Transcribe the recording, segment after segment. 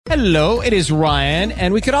Hello, it is Ryan,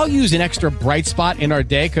 and we could all use an extra bright spot in our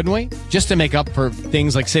day, couldn't we? Just to make up for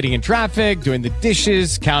things like sitting in traffic, doing the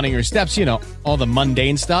dishes, counting your steps, you know, all the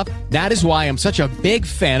mundane stuff. That is why I'm such a big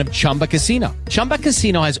fan of Chumba Casino. Chumba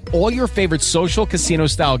Casino has all your favorite social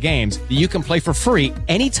casino-style games that you can play for free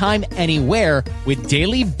anytime, anywhere with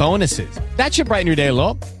daily bonuses. That should brighten your day a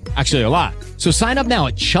little. Actually, a lot. So sign up now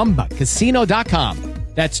at ChumbaCasino.com.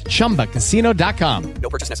 That's ChumbaCasino.com. No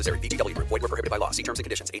purchase necessary. VGW Group. Void where prohibited by law. See terms and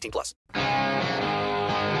conditions. 18 plus.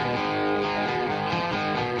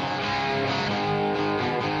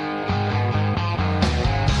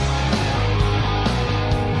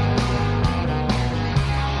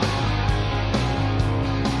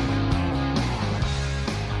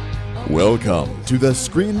 Welcome to the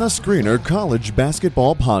Screen the Screener College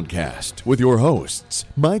Basketball Podcast with your hosts,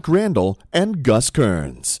 Mike Randall and Gus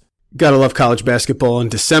Kearns. Gotta love college basketball in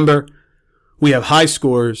December. We have high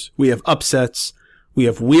scores, we have upsets, we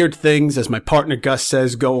have weird things, as my partner Gus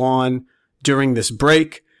says, go on during this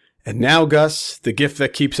break. And now, Gus, the gift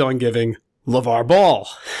that keeps on giving, LaVar Ball.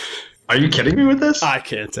 Are you kidding me with this? I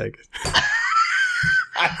can't take it.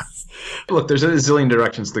 Look, there's a zillion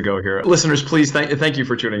directions to go here. Listeners, please thank you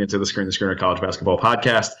for tuning into the Screen the Screener College Basketball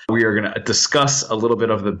Podcast. We are going to discuss a little bit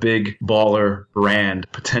of the big baller brand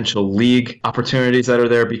potential league opportunities that are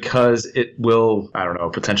there because it will,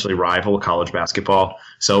 potentially rival college basketball.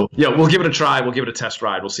 So, yeah, we'll give it a try. We'll give it a test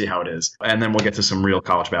ride. We'll see how it is. And then we'll get to some real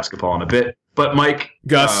college basketball in a bit. But, Mike.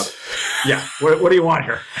 Gus. What do you want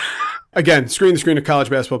here? Again, Screen the Screener College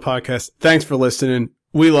Basketball Podcast. Thanks for listening.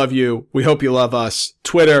 We love you. We hope you love us.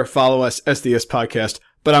 Twitter, follow us, SDS Podcast.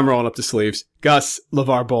 But I'm rolling up the sleeves. Gus,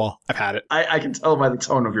 LaVar Ball, I've had it. I can tell by the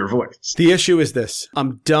tone of your voice. The issue is this.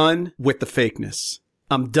 I'm done with the fakeness.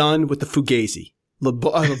 I'm done with the fugazi.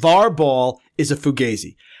 LaVar Ball is a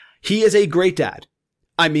fugazi. He is a great dad.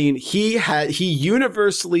 I mean, he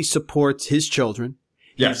universally supports his children.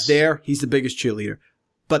 Yes. He's there. He's the biggest cheerleader.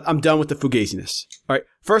 But I'm done with the fugaziness. All right.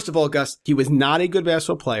 First of all, Gus, he was not a good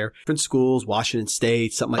basketball player. Different schools, Washington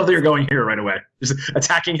State, something like that. You're going here right away. Just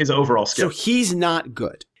attacking his overall skill. So he's not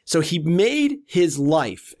good. So he made his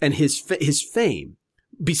life and his fame,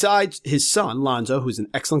 besides his son, Lonzo, who's an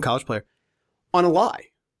excellent college player, on a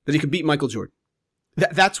lie that he could beat Michael Jordan.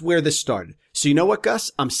 That's where this started. So you know what, Gus?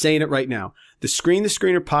 I'm saying it right now. The Screen the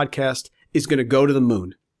Screener podcast is going to go to the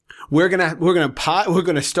moon. We're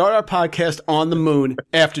gonna start our podcast on the moon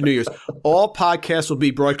after New Year's. All podcasts will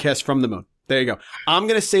be broadcast from the moon. There you go. I'm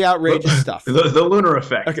gonna say outrageous stuff. The lunar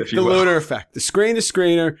effect, okay, if you will. The lunar effect. The Screen the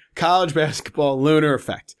Screener, college basketball, lunar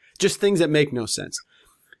effect. Just things that make no sense.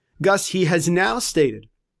 Gus, he has now stated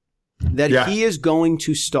that he is going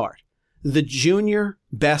to start the Junior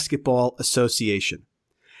Basketball Association.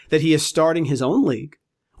 That he is starting his own league,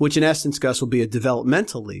 which in essence, Gus, will be a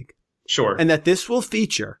developmental league. Sure. And that this will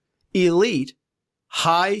feature elite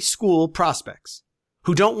high school prospects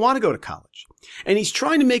who don't want to go to college. And he's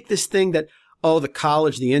trying to make this thing that, the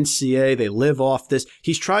college, the NCAA, they live off this.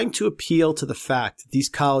 He's trying to appeal to the fact that these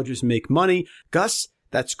colleges make money. Gus,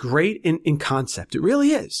 that's great in concept. It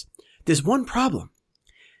really is. There's one problem.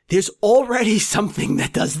 There's already something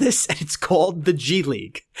that does this, and it's called the G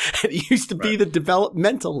League. It used to be the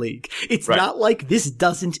developmental league. It's not like this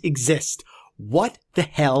doesn't exist. What the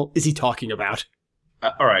hell is he talking about?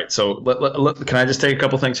 All right, so can I just take a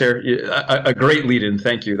couple things here? A great lead-in,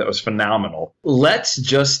 thank you. That was phenomenal. Let's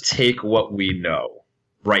just take what we know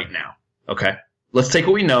right now, okay? Let's take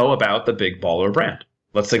what we know about the big baller brand.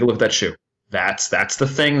 Let's take a look at that shoe. That's the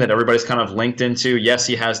thing that everybody's kind of linked into. Yes,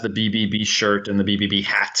 he has the BBB shirt and the BBB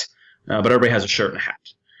hat, but everybody has a shirt and a hat.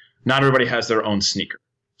 Not everybody has their own sneaker.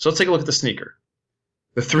 So let's take a look at the sneaker.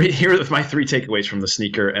 Here are my three takeaways from the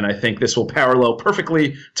sneaker, and I think this will parallel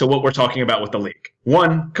perfectly to what we're talking about with the league.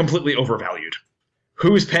 One, completely overvalued.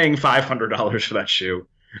 Who's paying $500 for that shoe?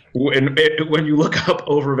 When you look up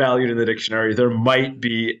overvalued in the dictionary, there might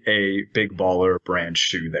be a big baller brand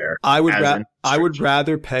shoe there. I would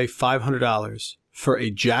rather pay $500 for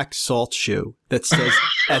a Jack Salt shoe that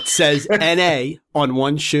says NA on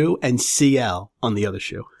one shoe and CL on the other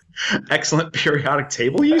shoe. Excellent periodic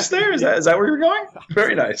table use there. Is that where you're going?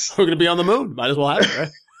 Very nice. We're going to be on the moon. Might as well have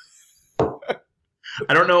it, right?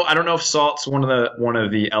 I don't know if salt's one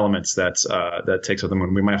of the elements that takes up the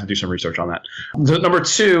moon. We might have to do some research on that. Number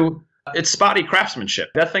two, it's spotty craftsmanship.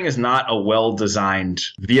 That thing is not a well-designed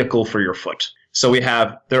vehicle for your foot. So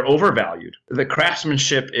they're overvalued. The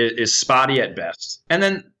craftsmanship is spotty at best. And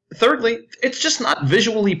then thirdly, it's just not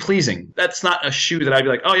visually pleasing. That's not a shoe that I'd be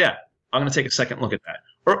like, oh yeah, I'm going to take a second look at that.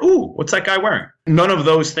 Or, ooh, what's that guy wearing? None of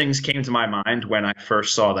those things came to my mind when I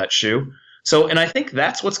first saw that shoe. So, and I think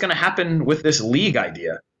that's what's going to happen with this league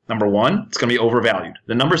idea. Number one, it's going to be overvalued.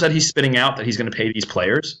 The numbers that he's spitting out that he's going to pay these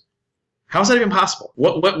players, how is that even possible?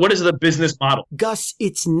 What is the business model? Gus,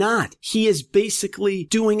 it's not. He is basically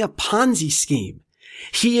doing a Ponzi scheme.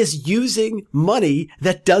 He is using money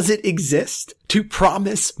that doesn't exist to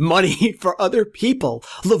promise money for other people.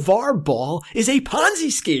 LaVar Ball is a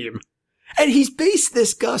Ponzi scheme. And he's based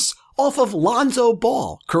this, Gus, off of Lonzo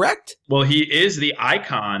Ball, correct? Well, he is the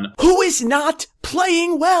icon. Who is not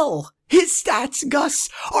playing well. His stats, Gus,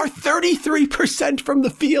 are 33% from the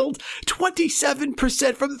field,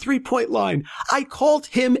 27% from the three-point line. I called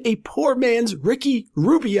him a poor man's Ricky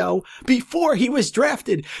Rubio before he was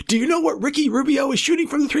drafted. Do you know what Ricky Rubio is shooting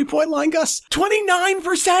from the three-point line, Gus?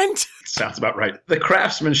 29%! Sounds about right. The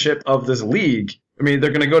craftsmanship of this league. I mean,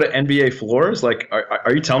 they're going to go to NBA floors? Like,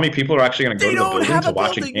 are you telling me people are actually going to go to the building to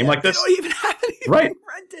watch a game like this? They don't even have anything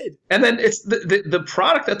rented. And then it's the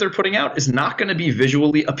product that they're putting out is not going to be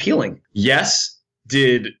visually appealing. Yes,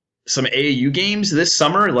 did some AAU games this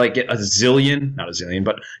summer like get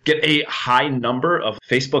but get a high number of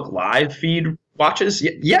Facebook Live feed watches?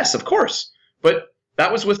 Yes, of course. But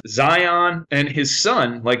that was with Zion and his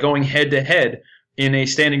son like going head to head in a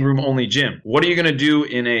standing room only gym. What are you going to do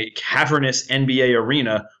in a cavernous NBA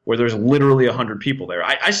arena where there's literally 100 people there?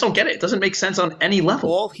 I just don't get it. It doesn't make sense on any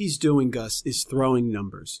level. All he's doing, Gus, is throwing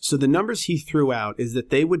numbers. So the numbers he threw out is that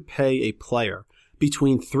they would pay a player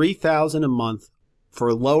between $3,000 a month for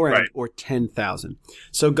a lower end or $10,000.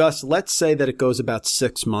 So Gus, let's say that it goes about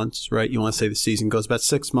 6 months, right? You want to say the season goes about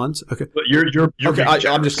 6 months? Okay. But you're okay.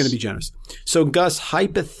 I'm just going to be generous. So Gus,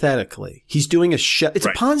 hypothetically, he's doing it's a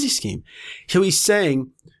Ponzi scheme. So he's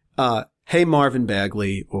saying, hey, Marvin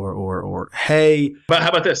Bagley, or hey. But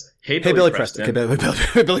how about this? Hey, Billy Preston. Okay, Billy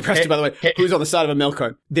Preston, by the way, who's on the side of a milk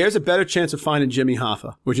cart. There's a better chance of finding Jimmy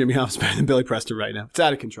Hoffa, where Jimmy Hoffa's better than Billy Preston right now. It's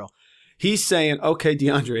out of control. He's saying, okay,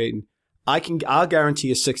 DeAndre Ayton, I'll guarantee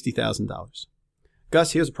you $60,000.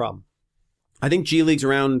 Gus, here's a problem. I think G League's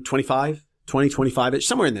around 25-ish,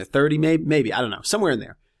 somewhere in there, 30 maybe, I don't know, somewhere in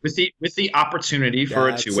there. With the opportunity for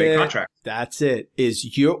a two-way contract. That's it.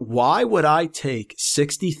 Why would I take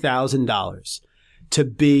 $60,000 to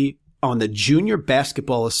be on the Junior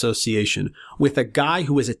Basketball Association with a guy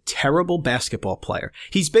who is a terrible basketball player?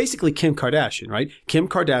 He's basically Kim Kardashian, right? Kim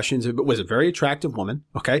Kardashian was a very attractive woman,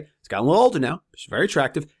 okay? She's gotten a little older now. She's very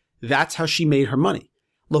attractive. That's how she made her money.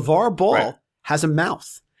 LaVar Ball has a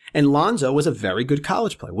mouth. And Lonzo was a very good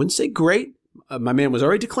college player. Wouldn't say great. My man was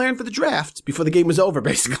already declaring for the draft before the game was over,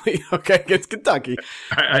 basically, okay, against Kentucky.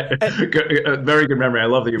 Very good memory. I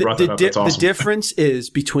love that you brought that up. That's awesome. The difference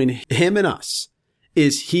is between him and us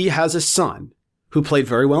is he has a son who played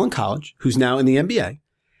very well in college, who's now in the NBA,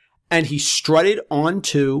 and he strutted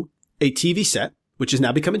onto a TV set, which has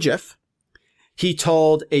now become a GIF. He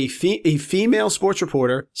told a female sports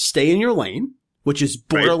reporter, stay in your lane, which is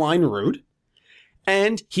borderline rude.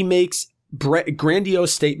 And he makes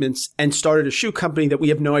grandiose statements and started a shoe company that we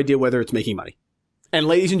have no idea whether it's making money. And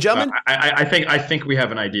ladies and gentlemen, I think we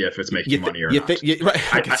have an idea if it's making money or not. Thank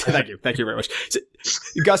you very much. So,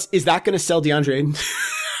 Gus, is that going to sell DeAndre Ayton?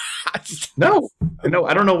 No,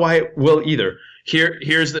 I don't know why it will either.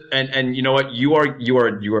 Here's the and you know what, you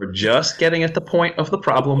are just getting at the point of the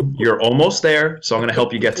problem. You're almost there, so I'm going to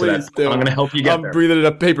help you get to that. I'm going to help you get there. I'm breathing in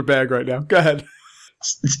a paper bag right now. Go ahead.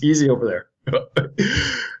 It's easy over there.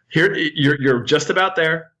 Here, you're just about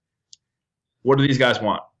there. What do these guys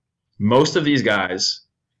want? Most of these guys,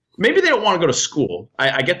 maybe they don't want to go to school.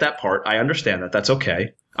 I get that part. I understand that. That's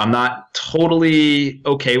okay. I'm not totally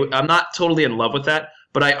in love with that.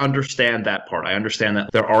 But I understand that part. I understand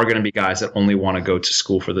that there are going to be guys that only want to go to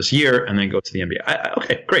school for this year and then go to the NBA.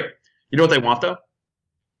 Okay, great. You know what they want, though?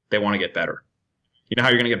 They want to get better. You know how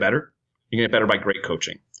you're going to get better? You're going to get better by great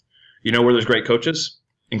coaching. You know where there's great coaches?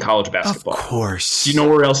 In college basketball. Of course. Do you know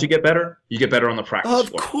where else you get better? You get better on the practice floor.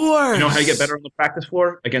 Of course. You know how you get better on the practice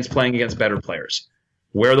floor? Playing against better players.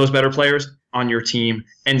 Where are those better players? On your team,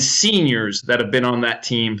 and seniors that have been on that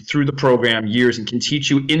team through the program years and can teach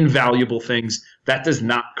you invaluable things that does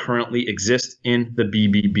not currently exist in the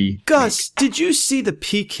BBB. Gus, did you see the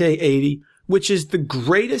PK80, which is the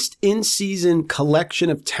greatest in-season collection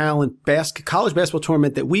of talent college basketball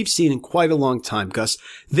tournament that we've seen in quite a long time, Gus?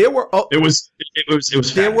 It was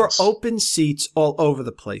There were open seats all over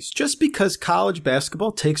the place. Just because college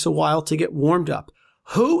basketball takes a while to get warmed up.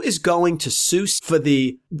 Who is going to Sioux for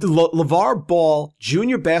the LaVar Ball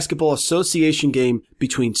Junior Basketball Association game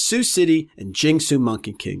between Sioux City and Jingsu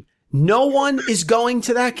Monkey King? No one is going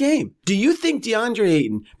to that game. Do you think DeAndre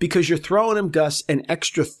Ayton, because you're throwing him, Gus, an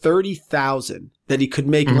extra $30,000 that he could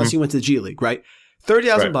make unless he went to the G League, right?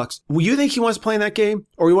 $30,000 bucks. Will you think he wants to play in that game,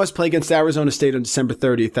 or he wants to play against Arizona State on December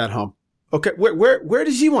 30th at home? Okay, where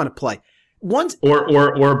does he want to play? Once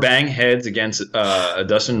or bang heads against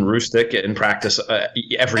Dustin Rustick in practice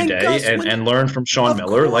every day and learn from Sean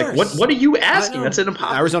Miller. Like, what are you asking? That's an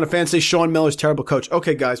impossible. Arizona fans say Sean Miller's terrible coach.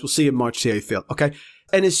 Okay, guys, we'll see you in March. See how you feel. Okay,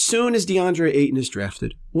 and as soon as DeAndre Ayton is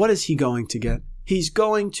drafted, what is he going to get? He's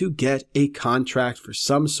going to get a contract for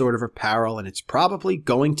some sort of apparel, and it's probably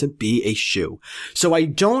going to be a shoe. So I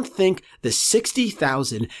don't think the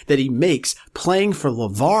 $60,000 that he makes playing for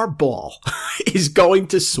LaVar Ball is going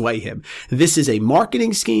to sway him. This is a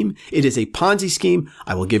marketing scheme. It is a Ponzi scheme.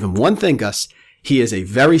 I will give him one thing, Gus. He is a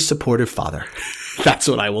very supportive father. That's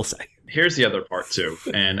what I will say. Here's the other part, too.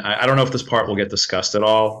 And I don't know if this part will get discussed at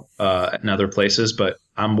all in other places, but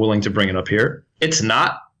I'm willing to bring it up here. It's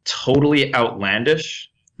not totally outlandish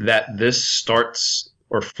that this starts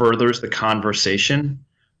or furthers the conversation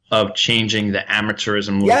of changing the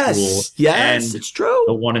amateurism rule. Yes, and it's true.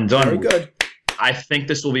 The one and done Very rule. good. I think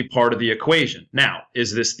this will be part of the equation. Now,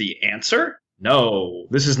 is this the answer? No,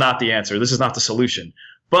 this is not the answer. This is not the solution.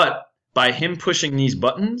 But by him pushing these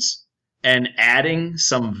buttons and adding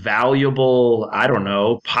some valuable,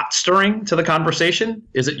 pot stirring to the conversation,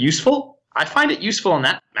 is it useful? I find it useful in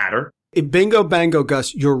that matter. Bingo, bango,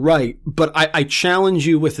 Gus, you're right. But I challenge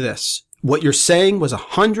you with this. What you're saying was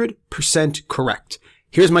 100% correct.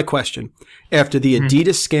 Here's my question. After the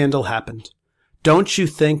Adidas scandal happened, don't you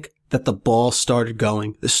think that the snowball started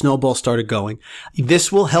going?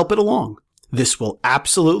 This will help it along. This will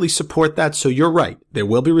absolutely support that. So you're right. There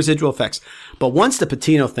will be residual effects. But once the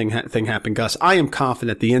Patino thing happened, Gus, I am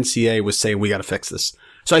confident the NCAA was saying we got to fix this.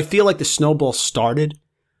 So I feel like the snowball started.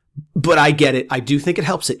 But I get it. I do think it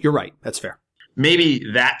helps it. You're right. That's fair. Maybe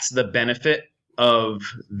that's the benefit of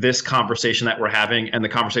this conversation that we're having and the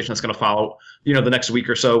conversation that's going to follow, the next week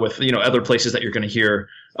or so with, other places that you're going to hear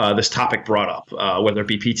this topic brought up, whether it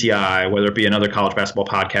be PTI, whether it be another college basketball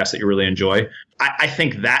podcast that you really enjoy. I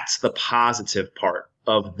think that's the positive part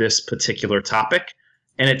of this particular topic.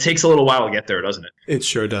 And it takes a little while to get there, doesn't it? It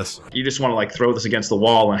sure does. You just want to throw this against the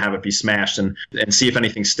wall and have it be smashed and see if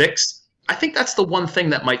anything sticks. I think that's the one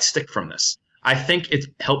thing that might stick from this. I think it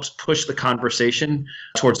helps push the conversation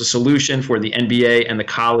towards a solution for the NBA and the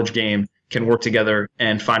college game can work together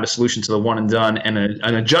and find a solution to the one and done and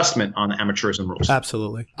an adjustment on the amateurism rules.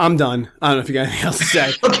 Absolutely. I'm done. I don't know if you got anything else to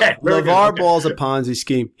say. Okay. LaVar Ball's a Ponzi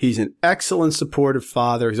scheme. He's an excellent supportive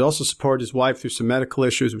father. He's also supported his wife through some medical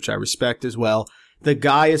issues, which I respect as well. The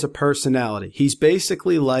guy is a personality. He's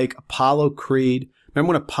basically like Apollo Creed.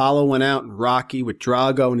 Remember when Apollo went out in Rocky with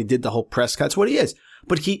Drago and he did the whole press cut? That's what he is.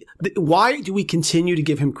 But why do we continue to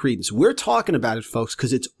give him credence? We're talking about it, folks,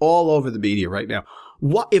 because it's all over the media right now.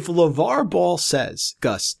 What if LaVar Ball says,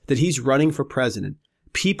 Gus, that he's running for president?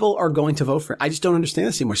 People are going to vote for it. I just don't understand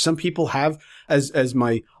this anymore. Some people have, as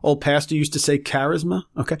my old pastor used to say, charisma.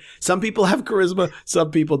 Okay. Some people have charisma.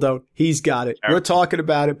 Some people don't. He's got it. We're talking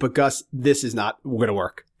about it, but Gus, this is not going to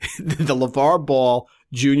work. The LaVar Ball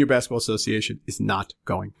Junior Basketball Association is not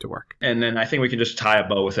going to work. And then I think we can just tie a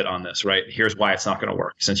bow with it on this, right? Here's why it's not going to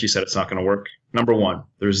work. Since you said it's not going to work. Number one,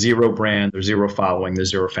 there's zero brand, there's zero following, there's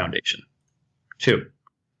zero foundation. Two,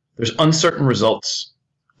 there's uncertain results.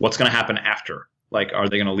 What's going to happen after? Are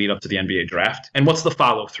they going to lead up to the NBA draft? And what's the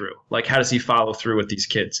follow through? How does he follow through with these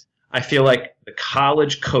kids? I feel like the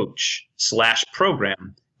college coach /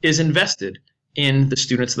 program is invested in the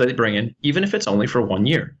students that they bring in, even if it's only for 1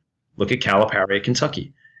 year. Look at Calipari,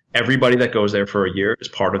 Kentucky. Everybody that goes there for a year is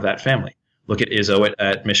part of that family. Look at Izzo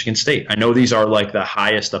at Michigan State. I know these are the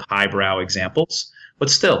highest of highbrow examples, but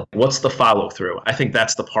still, what's the follow through? I think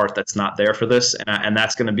that's the part that's not there for this, and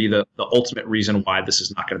that's going to be the ultimate reason why this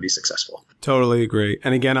is not going to be successful. Totally agree.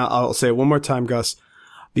 And again, I'll say it one more time, Gus.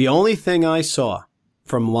 The only thing I saw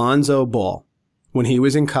from Lonzo Ball when he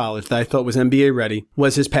was in college that I thought was NBA ready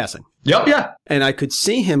was his passing. Yep, yeah. And I could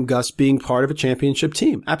see him, Gus, being part of a championship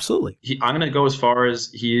team. Absolutely. I'm going to go as far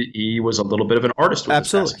as he was a little bit of an artist with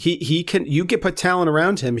absolutely. his passing. He can. You get put talent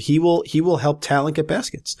around him, he will help talent get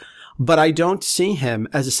baskets. But I don't see him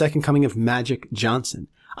as a second coming of Magic Johnson.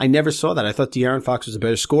 I never saw that. I thought De'Aaron Fox was a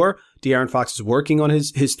better scorer. De'Aaron Fox is working on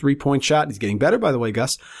his 3-point shot. He's getting better, by the way,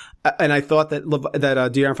 Gus. And I thought that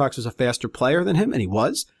De'Aaron Fox was a faster player than him, and he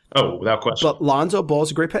was. Oh, without question. But Lonzo Ball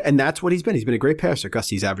is a great passer, and that's what he's been. He's been a great passer. Gus,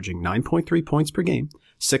 he's averaging 9.3 points per game,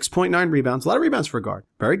 6.9 rebounds. A lot of rebounds for a guard.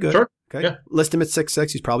 Very good. Sure. Okay. Yeah. List him at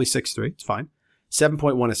 6'6". He's probably 6'3". It's fine.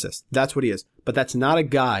 7.1 assists. That's what he is. But that's not a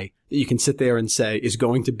guy that you can sit there and say is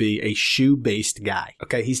going to be a shoe-based guy.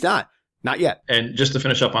 Okay? He's not. Not yet. And just to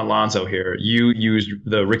finish up on Lonzo here, you used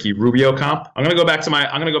the Ricky Rubio comp. I'm going to go back to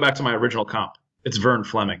my original comp. It's Vern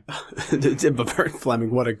Fleming. But Vern Fleming,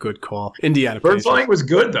 what a good call. Indiana. Vern Fleming was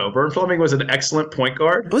good, though. Vern Fleming was an excellent point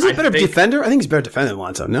guard. Was he a better defender? I think he's a better defender than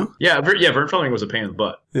Lonzo, no? Yeah, Vern Fleming was a pain in the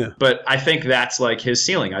butt. Yeah. But I think that's like his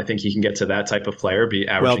ceiling. I think he can get to that type of player, be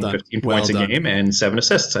averaging 15 points a game and 7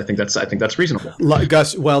 assists. I think that's reasonable.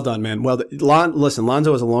 Gus, well done, man. Well done. Listen,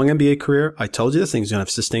 Lonzo has a long NBA career. I told you this thing. He's going to have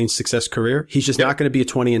a sustained success career. He's just not going to be a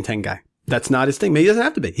 20 and 10 guy. That's not his thing. Maybe he doesn't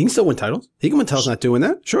have to be. He can still win titles. He can win titles not doing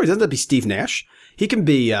that. Sure, he doesn't have to be Steve Nash. He can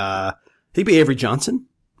be Avery Johnson,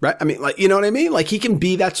 right? I mean, like, you know what I mean? Like, he can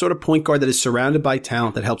be that sort of point guard that is surrounded by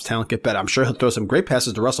talent that helps talent get better. I'm sure he'll throw some great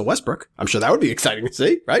passes to Russell Westbrook. I'm sure that would be exciting to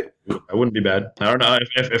see, right? That wouldn't be bad. I don't know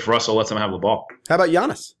if Russell lets him have the ball. How about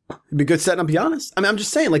Giannis? It'd be good setting up Giannis. I mean, I'm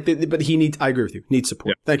just saying, like, but he needs, I agree with you, needs support.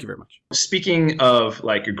 Yeah. Thank you very much. Speaking of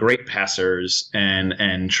like great passers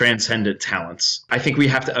and transcendent talents, I think we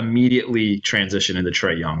have to immediately transition into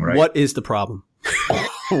Trae Young, right? What is the problem?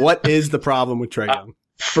 What is the problem with Trae Young?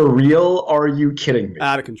 For real? Are you kidding me?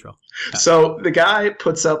 Out of control. So the guy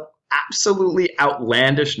puts up absolutely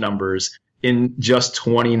outlandish numbers in just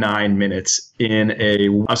 29 minutes in a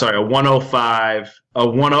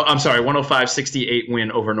 105-68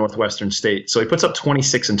 win over Northwestern State. So he puts up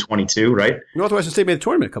 26 and 22, right? Northwestern State made a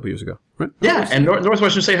tournament a couple years ago, right? Yeah, and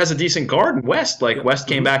Northwestern State has a decent guard in West. Like, West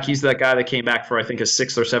came back. He's that guy that came back for, I think, his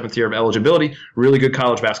 6th or 7th year of eligibility. Really good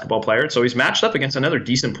college basketball player. So he's matched up against another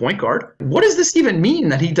decent point guard. What does this even mean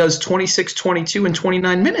that he does 26, 22, and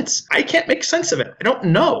 29 minutes? I can't make sense of it. I don't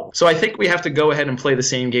know. So I think we have to go ahead and play the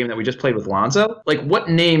same game that we just played with Lonzo. Like, what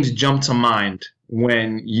names jump to mind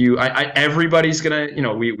when everybody's gonna,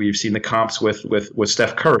 we've seen the comps with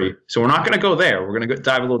Steph Curry, so we're not gonna go there. We're gonna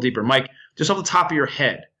dive a little deeper. Mike, just off the top of your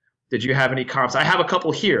head, did you have any comps? I have a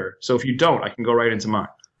couple here, so if you don't, I can go right into mine.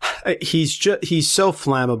 He's so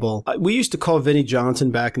flammable. We used to call Vinnie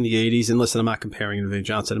Johnson back in the 80s, and listen, I'm not comparing him to Vinnie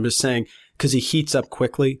Johnson. I'm just saying because he heats up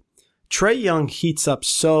quickly. Trae Young heats up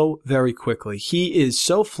so very quickly. He is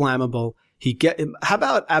so flammable. How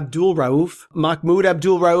about Mahmoud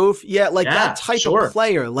Abdul Rauf? Yeah, that type of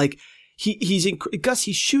player. Like, he's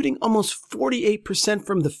shooting almost 48%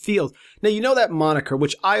 from the field. Now, you know that moniker,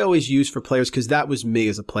 which I always use for players because that was me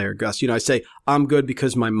as a player, Gus. I say, I'm good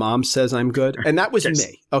because my mom says I'm good. And that was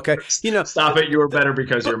me. Okay. Stop it. You were better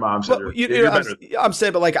because your mom said you're better. I'm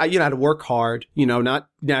saying, but I had to work hard, not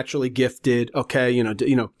naturally gifted. Okay.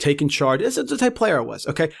 Taking charge. It's the type of player I was.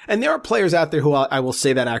 Okay. And there are players out there who I will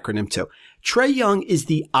say that acronym to. Trae Young is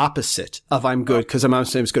the opposite of I'm good because my mom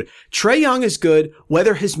says he's good. Trae Young is good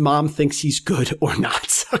whether his mom thinks he's good or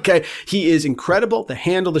not. Okay. He is incredible. The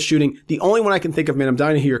handle, the shooting. The only one I can think of, man, I'm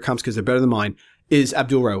dying to hear your comps because they're better than mine, is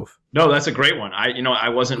Abdul Rauf. No, that's a great one. I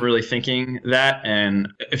wasn't really thinking that. And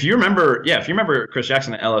if you remember Chris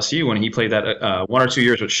Jackson at LSU when he played that 1 or 2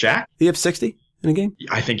 years with Shaq. Did he have 60 in a game?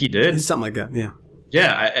 I think he did. Something like that, yeah.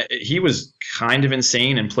 Yeah, he was kind of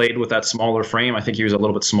insane and played with that smaller frame. I think he was a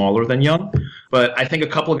little bit smaller than Young. But I think a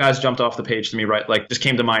couple of guys jumped off the page to me, right? Like, just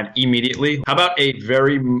came to mind immediately. How about a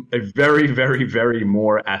very, very, very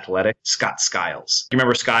more athletic Scott Skiles? You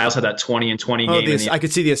remember Skiles had that 20 and 20 game? I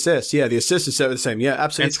could see the assist. Yeah, the assist is the same. Yeah,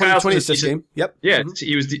 absolutely. 20 assist game. Yep. Yeah,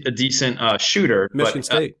 he was a decent shooter. Michigan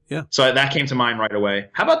State, yeah. So that came to mind right away.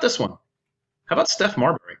 How about this one? How about Steph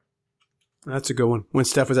Marbury? That's a good one. When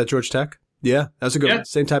Steph was at Georgia Tech? Yeah, that's a good one.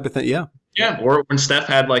 Same type of thing. Yeah. Yeah, or when Steph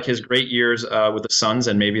had like his great years with the Suns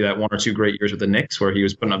and maybe that 1 or 2 great years with the Knicks where he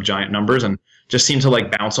was putting up giant numbers and just seemed to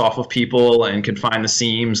like bounce off of people and could find the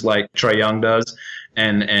seams like Trae Young does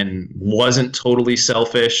and wasn't totally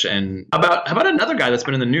selfish. And how about another guy that's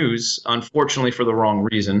been in the news, unfortunately for the wrong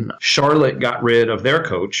reason? Charlotte got rid of their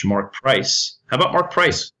coach, Mark Price. How about Mark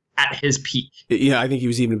Price at his peak? Yeah, I think he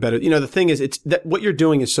was even better. The thing is, it's that what you're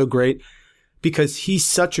doing is so great. Because he's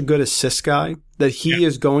such a good assist guy that he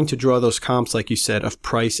is going to draw those comps, like you said, of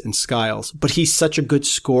Price and Skiles. But he's such a good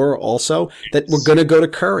scorer also that we're going to go to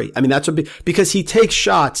Curry. I mean, that's because he takes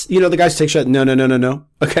shots. The guys take shots. No.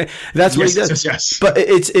 Okay. That's what he does. Yes. But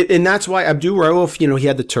and that's why Abdul Rauf, he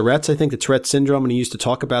had the Tourette's, I think the Tourette syndrome. And he used to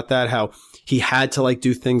talk about that, how he had to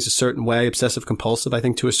do things a certain way, obsessive compulsive, I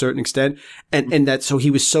think to a certain extent. And that, so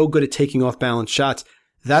he was so good at taking off balance shots.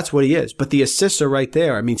 That's what he is. But the assists are right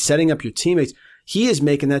there. I mean, setting up your teammates, he is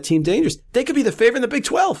making that team dangerous. They could be the favorite in the Big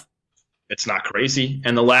 12. It's not crazy.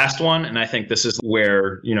 And the last one, and I think this is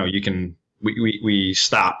where, we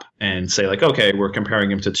stop and say like, okay, we're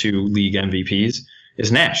comparing him to 2 league MVPs,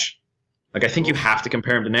 is Nash. Like, I think you have to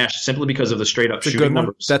compare him to Nash simply because of the straight up shooting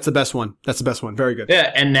numbers. That's the best one. Very good.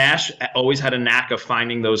 Yeah. And Nash always had a knack of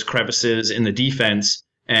finding those crevices in the defense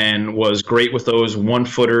and was great with those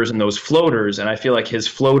 1-footers and those floaters. And I feel like his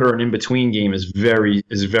floater and in-between game is very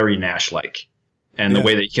Nash-like. and the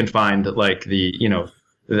way that he can find like the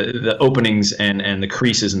openings and the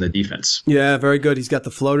creases in the defense. Yeah, very good. He's got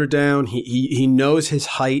the floater down. He knows his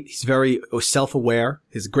height. He's very self-aware.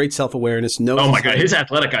 He's great self-awareness. Oh my God, his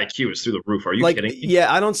athletic IQ is through the roof. Are you kidding me?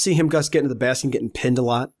 Yeah, I don't see him, Gus, getting to the basket and getting pinned a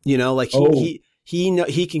lot.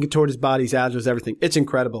 He can contort his body. He's agile as everything. It's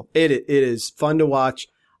incredible. It is fun to watch.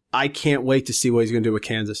 I can't wait to see what he's going to do with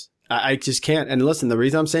Kansas. I just can't. And listen, the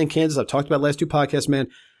reason I'm saying Kansas, I've talked about last 2 podcasts, man.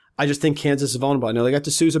 I just think Kansas is vulnerable. I know they got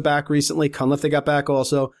D'Souza back recently. Cunliffe they got back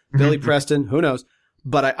also. Billy Preston, who knows?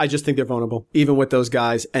 But I just think they're vulnerable, even with those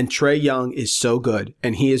guys. And Trae Young is so good,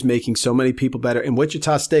 and he is making so many people better. And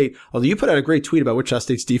Wichita State, although you put out a great tweet about Wichita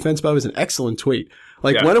State's defense, but it was an excellent tweet.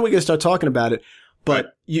 When are we going to start talking about it?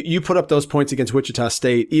 But you put up those points against Wichita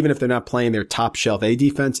State, even if they're not playing their top shelf A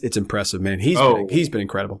defense, it's impressive, man. He's been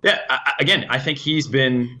incredible. Yeah, I think he's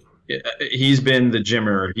been the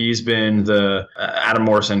Jimmer. He's been the Adam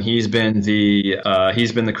Morrison. He's been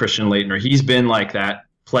the Christian Laettner. He's been like that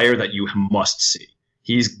player that you must see.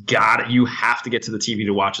 He's got it. You have to get to the TV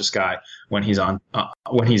to watch this guy when he's on.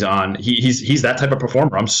 He's that type of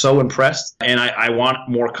performer. I'm so impressed, and I want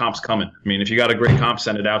more comps coming. I mean, if you got a great comp,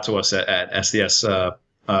 send it out to us at SDS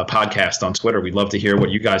podcast on Twitter. We'd love to hear what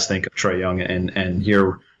you guys think of Trae Young and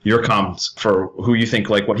hear your comments for who you think,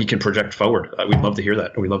 like what he can project forward. We'd love to hear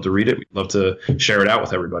that. We'd love to read it. We'd love to share it out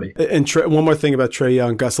with everybody. And one more thing about Trae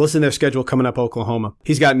Young, Gus, listen to their schedule coming up, Oklahoma.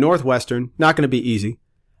 He's got Northwestern, not going to be easy.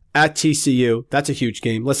 At TCU, that's a huge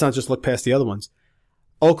game. Let's not just look past the other ones.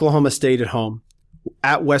 Oklahoma State at home.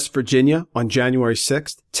 At West Virginia on January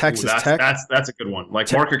 6th. Texas Tech. That's a good one.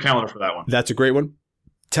 Mark your calendar for that one. That's a great one.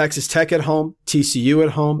 Texas Tech at home. TCU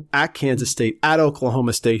at home. At Kansas State. At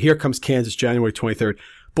Oklahoma State. Here comes Kansas January 23rd.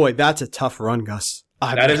 Boy, that's a tough run, Gus.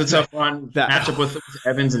 That is a tough run. Matchup with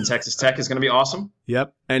Evans and Texas Tech is going to be awesome.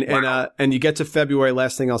 Yep. And you get to February,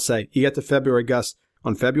 last thing I'll say. You get to February, Gus,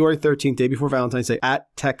 on February 13th, day before Valentine's Day, at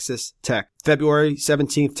Texas Tech. February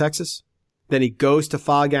 17th, Texas. Then he goes to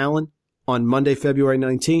Fog Allen on Monday, February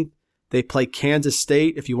 19th. They play Kansas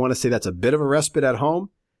State, if you want to say that's a bit of a respite at home.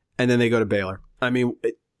 And then they go to Baylor. I mean,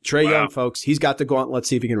 Trae Young, folks, he's got the gauntlet. Let's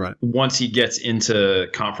see if he can run it. Once he gets into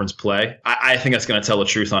conference play, I think that's going to tell the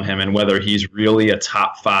truth on him and whether he's really a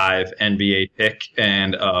top 5 NBA pick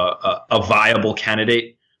and a viable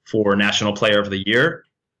candidate for National Player of the Year,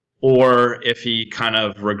 or if he kind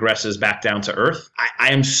of regresses back down to earth.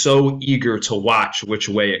 I am so eager to watch which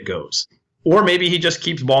way it goes. Or maybe he just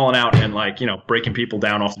keeps balling out and breaking people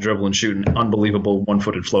down off the dribble and shooting unbelievable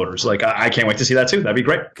one-footed floaters. I can't wait to see that too. That'd be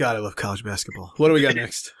great. God, I love college basketball. What do we got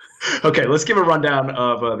next? Okay, let's give a rundown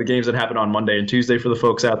of the games that happen on Monday and Tuesday for the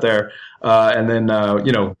folks out there, and then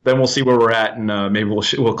then we'll see where we're at, and maybe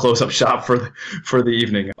we'll close up shop for the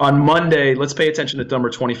evening. On Monday, let's pay attention to number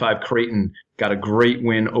 25 Creighton. Got a great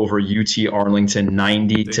win over UT Arlington,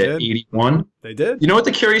 90-81. They did. You know what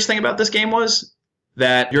the curious thing about this game was?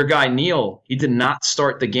 That your guy Neal, he did not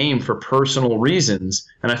start the game for personal reasons,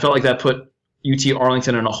 and I felt like that put UT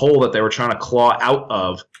Arlington in a hole that they were trying to claw out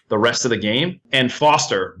of the rest of the game. And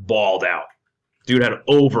Foster balled out. Dude had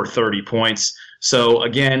over 30 points. So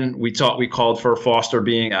again, I called for Foster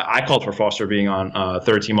being on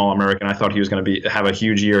third team All-American. I thought he was going to have a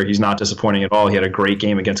huge year. He's not disappointing at all. He had a great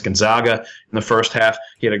game against Gonzaga in the first half.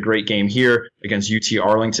 He had a great game here against UT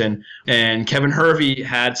Arlington. And Kevin Hervey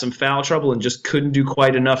had some foul trouble and just couldn't do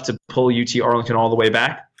quite enough to pull UT Arlington all the way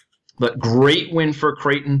back. But great win for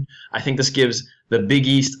Creighton. I think this gives the Big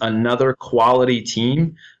East another quality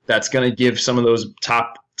team that's going to give some of those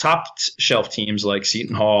top shelf teams like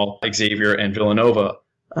Seton Hall, Xavier, and Villanova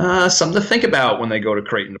something to think about when they go to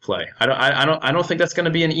Creighton to play. I don't think that's going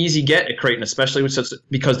to be an easy get at Creighton, especially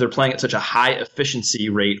because they're playing at such a high efficiency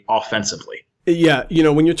rate offensively. Yeah,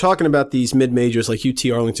 when you're talking about these mid majors like UT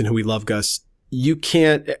Arlington, who we love, Gus, you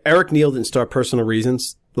can't. Eric Neal didn't start personal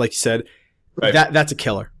reasons, like you said. Right. That's a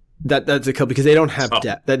killer. That's a killer because they don't have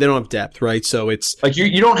depth. They don't have depth, right? So it's like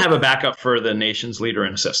you don't have a backup for the nation's leader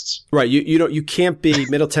in assists, right? You can't be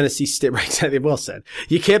Middle Tennessee State, right? Exactly, well said.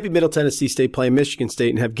 You can't be Middle Tennessee State playing Michigan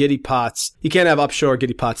State and have Giddy Potts. You can't have Upshur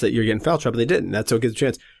Giddy Potts that you're getting foul trouble. They didn't. That's what gives a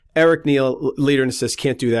chance. Eric Neal, leader in assists,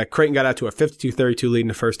 can't do that. Creighton got out to a 52-32 lead in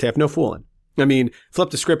the first half. No fooling. I mean,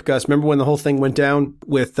 flip the script, Gus. Remember when the whole thing went down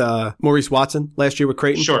with Maurice Watson last year with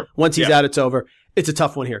Creighton? Sure. Once he's out, it's over. It's a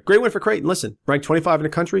tough one here. Great win for Creighton. Listen, ranked 25 in the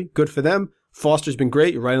country. Good for them. Foster's been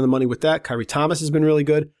great. You're right on the money with that. Kyrie Thomas has been really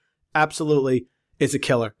good. Absolutely. It's a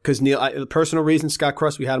killer because Neil, personal reasons, Scott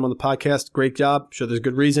Cross, we had him on the podcast. Great job. I'm sure there's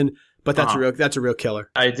good reason, but that's a real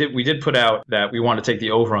killer. We did put out that we want to take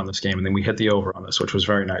the over on this game, and then we hit the over on this, which was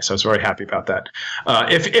very nice. I was very happy about that.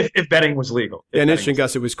 If betting was legal. And interesting,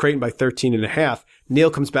 Gus, it was Creighton by 13.5.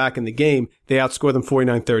 Neil comes back in the game. They outscore them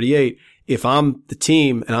 49-38. If I'm the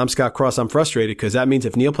team and I'm Scott Cross, I'm frustrated because that means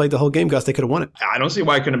if Neil played the whole game, Gus, they could have won it. I don't see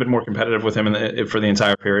why I couldn't have been more competitive with him for the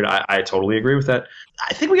entire period. I totally agree with that.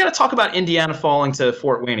 I think we got to talk about Indiana falling to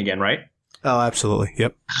Fort Wayne again, right? Oh, absolutely.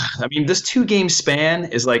 Yep. I mean, this 2-game span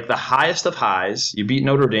is like the highest of highs. You beat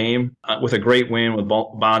Notre Dame with a great win with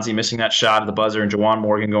Bonzi missing that shot at the buzzer and Jawan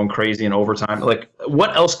Morgan going crazy in overtime. Like,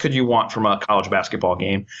 what else could you want from a college basketball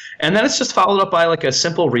game? And then it's just followed up by like a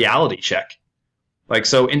simple reality check. Like,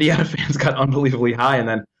 so Indiana fans got unbelievably high, and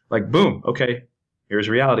then, like, boom, okay, here's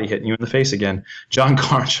reality hitting you in the face again. John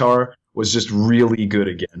Carchar was just really good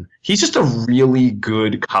again. He's just a really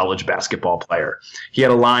good college basketball player. He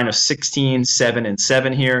had a line of 16, 7, and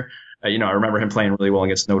 7 here. I remember him playing really well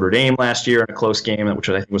against Notre Dame last year in a close game, which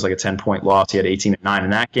I think was like a 10-point loss. He had 18 and 9 in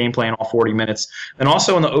that game, playing all 40 minutes. And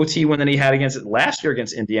also in the OT win that he had last year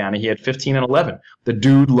against Indiana, he had 15 and 11. The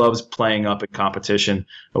dude loves playing up in competition.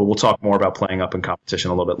 We'll talk more about playing up in competition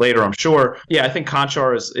a little bit later, I'm sure. Yeah, I think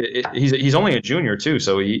Conchar he's only a junior too,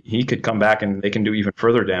 so he could come back and they can do even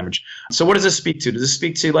further damage. So what does this speak to? Does this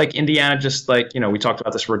speak to like Indiana just like, we talked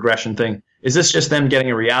about this regression thing? Is this just them getting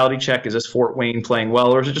a reality check? Is this Fort Wayne playing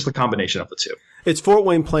well, or is it just a combination of the two? It's Fort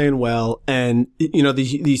Wayne playing well, and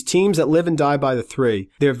these teams that live and die by the three,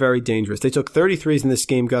 they're very dangerous. They took 33s in this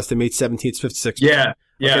game, Gus. They made 17. It's 56%. Yeah,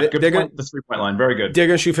 okay, good point. The 3-point line, very good. They're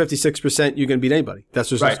going to shoot 56%. You're going to beat anybody. That's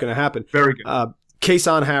just what's going to happen. Very good.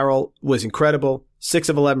 Kason Harrell was incredible. 6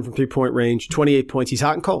 of 11 from 3-point range, 28 points. He's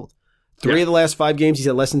hot and cold. 3 of the last 5 games, he's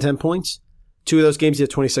had less than 10 points. 2 of those games, he had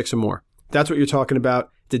 26 or more. That's what you're talking about.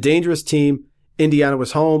 It's a dangerous team. Indiana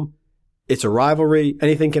was home. It's a rivalry.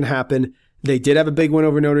 Anything can happen. They did have a big win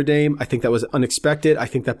over Notre Dame. I think that was unexpected. I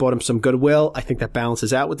think that brought him some goodwill. I think that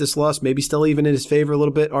balances out with this loss. Maybe still even in his favor a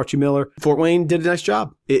little bit. Archie Miller. Fort Wayne did a nice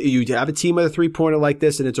job. You have a team with a 3-pointer like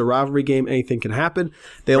this, and it's a rivalry game. Anything can happen.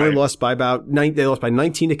 They only lost by they lost by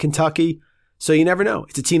 19 to Kentucky. So you never know.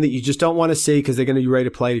 It's a team that you just don't want to see because they're going to be ready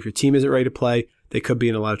to play. If your team isn't ready to play, they could be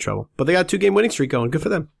in a lot of trouble. But they got a 2-game winning streak going. Good for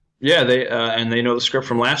them. Yeah, they know the script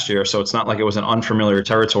from last year, so it's not like it was an unfamiliar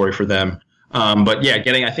territory for them. But yeah,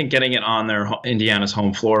 getting it on their Indiana's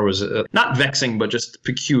home floor was not vexing, but just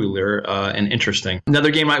peculiar and interesting.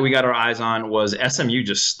 Another game we got our eyes on was SMU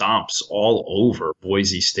just stomps all over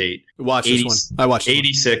Boise State. Watch this one. I watched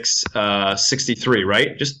 86-63,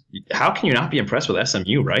 right? Just how can you not be impressed with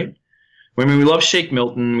SMU, right? I mean, we love Shake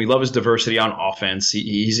Milton. We love his diversity on offense.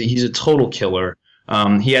 He's a total killer.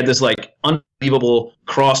 He had this like unbelievable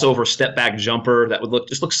crossover step back jumper that would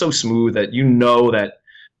look so smooth that that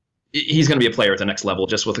he's going to be a player at the next level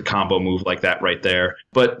just with a combo move like that right there.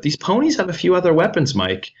 But these ponies have a few other weapons,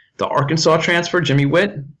 Mike. The Arkansas transfer, Jimmy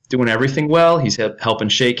Witt, doing everything well. He's helping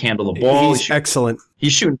Shake handle the ball. He's excellent.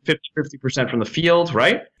 He's shooting 50% from the field,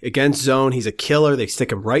 right? Against zone, he's a killer. They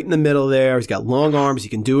stick him right in the middle there. He's got long arms. He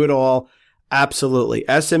can do it all. Absolutely.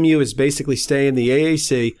 SMU is basically staying the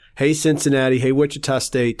AAC. Hey, Cincinnati. Hey, Wichita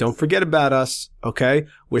State. Don't forget about us, okay?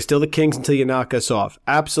 We're still the kings until you knock us off.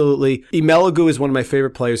 Absolutely. Imelagu is one of my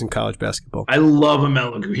favorite players in college basketball. I love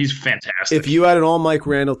Imelagu. He's fantastic. If you had an all-Mike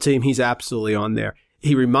Randall team, he's absolutely on there.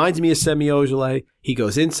 He reminds me of Semi Ojeleye. He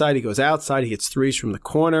goes inside. He goes outside. He hits threes from the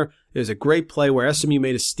corner. There's a great play where SMU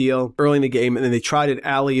made a steal early in the game, and then they tried an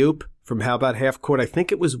alley-oop from how about half court. I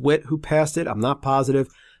think it was Witt who passed it. I'm not positive.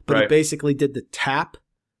 But he basically did the tap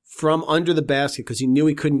from under the basket because he knew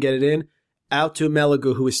he couldn't get it in, out to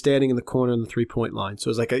Imelagu, who was standing in the corner on the 3-point line. So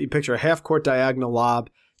it was like you picture a half-court diagonal lob,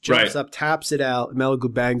 jumps up, taps it out,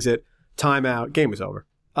 Imelagu bangs it, timeout, game was over.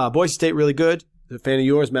 Boise State really good. A fan of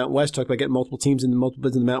yours, Mountain West, talked about getting multiple bids in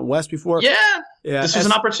the Mountain West before. Yeah. This is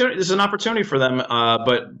an opportunity. This is an opportunity for them.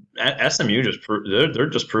 But SMU they're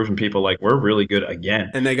just proving people like we're really good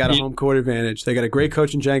again. And they got a home court advantage. They got a great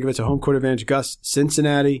coach in Jankovic, a home court advantage. Gus,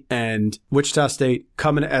 Cincinnati and Wichita State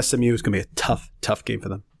coming to SMU is going to be a tough game for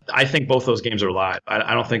them. I think both those games are live.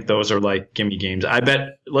 I don't think those are like gimme games. I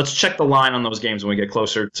bet let's check the line on those games when we get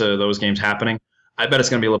closer to those games happening. I bet it's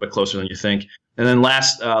going to be a little bit closer than you think. And then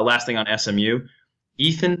last thing on SMU,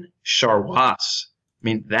 Ethan Charwas. I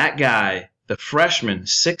mean, that guy, the freshman,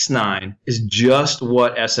 6'9", is just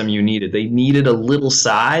what SMU needed. They needed a little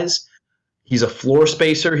size. He's a floor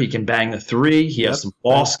spacer. He can bang the three. He has some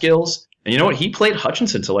ball skills. And you know what? He played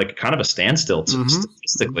Hutchinson to like kind of a standstill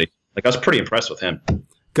statistically. Like I was pretty impressed with him.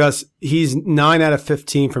 Gus, he's 9 out of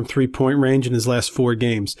 15 from 3-point range in his last 4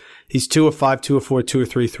 games. He's 2 of 5, 2 of 4, 2 of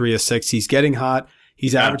 3, 3 of 6. He's getting hot.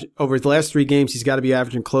 He's averaging over his last 3 games. He's got to be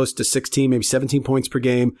averaging close to 16, maybe 17 points per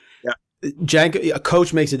game. Yeah. A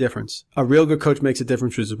coach makes a difference. A real good coach makes a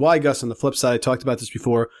difference, which is why, Gus, on the flip side, I talked about this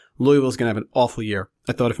before, Louisville's going to have an awful year.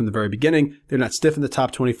 I thought it from the very beginning. They're not stiff in the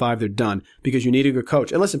top 25. They're done because you need a good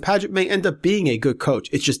coach. And listen, Padgett may end up being a good coach.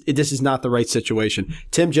 It's just, this is not the right situation.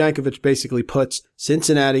 Tim Jankovich basically puts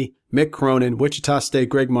Cincinnati, Mick Cronin, Wichita State,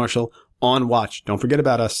 Greg Marshall on watch. Don't forget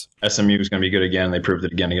about us. SMU is going to be good again. They proved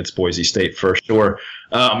it again against Boise State for sure.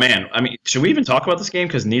 Oh, man. I mean, should we even talk about this game?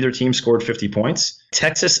 Because neither team scored 50 points.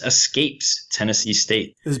 Texas escapes Tennessee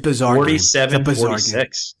State. It's bizarre.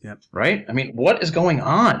 47-46. Yep. Right? I mean, what is going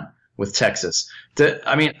on with Texas?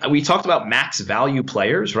 We talked about max value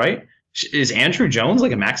players, right? Is Andrew Jones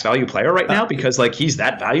like a max value player right now because like he's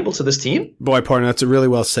that valuable to this team? Boy, partner, that's really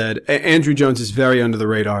well said. Andrew Jones is very under the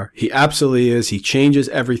radar. He absolutely is. He changes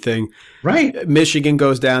everything. Right. Michigan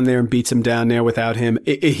goes down there and beats him down there without him.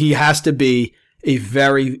 He has to be a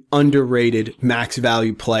very underrated max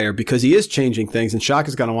value player because he is changing things, and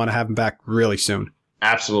Shaka's going to want to have him back really soon.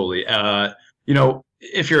 Absolutely.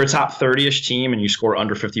 If you're a top 30-ish team and you score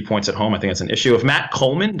under 50 points at home, I think that's an issue. If Matt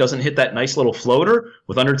Coleman doesn't hit that nice little floater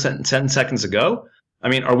with under 10 seconds to go, I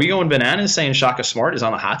mean, are we going bananas saying Shaka Smart is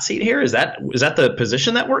on the hot seat here? Is that the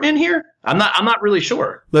position that we're in here? I'm not really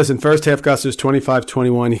sure. Listen, first half, Gus, was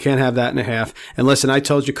 25-21. You can't have that in a half. And listen, I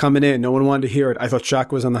told you coming in, no one wanted to hear it. I thought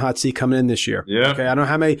Shaka was on the hot seat coming in this year. Yeah. Okay, I don't know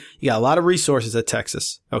how many. You got a lot of resources at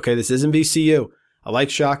Texas. Okay, this isn't VCU. I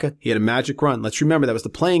like Shaka. He had a magic run. Let's remember that was the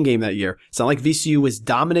playing game that year. It's not like VCU was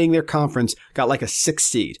dominating their conference, got like a 6th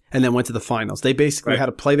seed, and then went to the finals. They basically had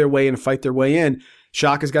to play their way and fight their way in.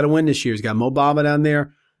 Shaka's got to win this year. He's got Mo Bamba down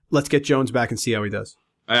there. Let's get Jones back and see how he does.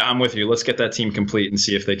 I'm with you. Let's get that team complete and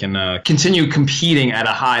see if they can continue competing at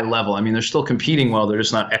a high level. I mean, they're still competing well. They're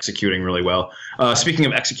just not executing really well. Speaking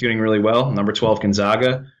of executing really well, number 12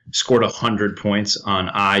 Gonzaga scored 100 points on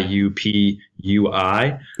IUPUI.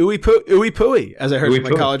 Ooey Pooey, as I heard from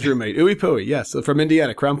my college roommate. Ooey Pooey, yes, from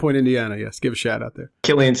Indiana, Crown Point, Indiana. Yes, give a shout out there.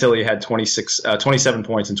 Killian Tilly had 27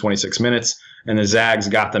 points in 26 minutes, and the Zags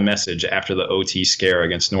got the message after the OT scare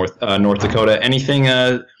against North Dakota. Anything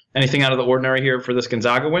out of the ordinary here for this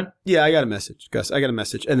Gonzaga win? Yeah, I got a message, Gus. I got a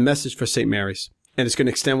message, and the message for St. Mary's, and it's going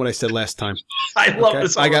to extend what I said last time. I love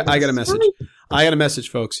this. I got a message. I got a message,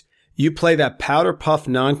 folks. You play that powder puff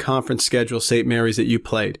non-conference schedule, St. Mary's, that you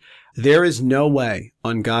played. There is no way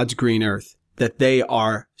on God's green earth that they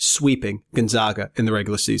are sweeping Gonzaga in the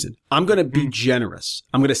regular season. I'm going to be generous.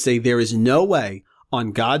 I'm going to say there is no way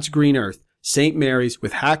on God's green earth St. Mary's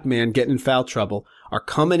with Hackman getting in foul trouble are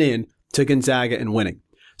coming in to Gonzaga and winning.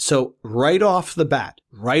 So right off the bat,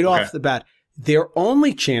 their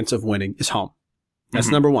only chance of winning is home. That's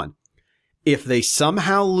number one. If they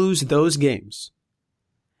somehow lose those games,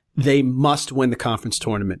 they must win the conference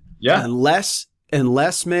tournament. Yeah. Unless,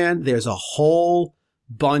 man, there's a whole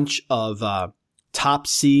bunch of top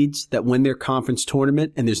seeds that win their conference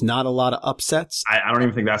tournament, and there's not a lot of upsets. I don't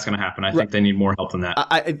even think that's going to happen. I think they need more help than that.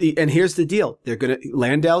 And here's the deal: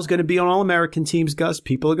 Landale's going to be on All-American teams, Gus.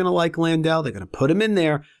 People are going to like Landale. They're going to put him in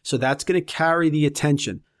there, so that's going to carry the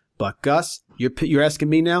attention. But Gus, you're asking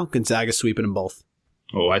me now? Gonzaga's sweeping them both.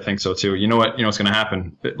 Oh, I think so too. You know what's going to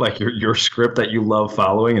happen? Like your script that you love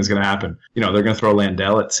following is going to happen. They're going to throw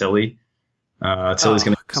Landale at Tilly. Tilly's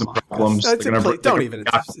going to have some problems. They're going to bring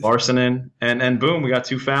Larson in, and boom, we got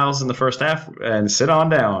 2 fouls in the first half, and sit on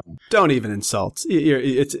down. Don't even insult.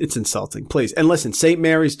 It's insulting, please. And listen, St.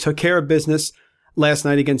 Mary's took care of business last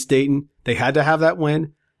night against Dayton. They had to have that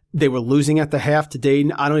win. They were losing at the half to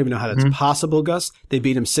Dayton. I don't even know how that's possible, Gus. They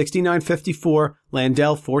beat him 69-54.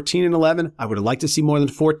 Landale 14-11. I would have liked to see more than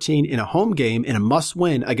 14 in a home game in a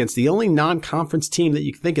must-win against the only non-conference team that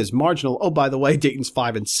you think is marginal. Oh, by the way, Dayton's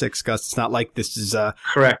 5-6, Gus. It's not like this is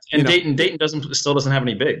correct. And Dayton still doesn't have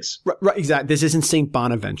any bigs. Right, exactly. This isn't St.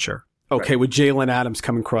 Bonaventure. Okay, with Jalen Adams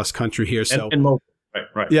coming cross country here. So and Mobley.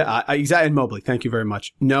 Right. Yeah, exactly. And Mobley. Thank you very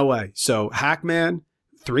much. No way. So Hackman.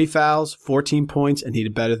 3 fouls, 14 points, and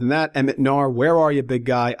needed better than that. Emmett Nahr, where are you, big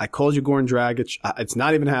guy? I called you Goran Dragic. It's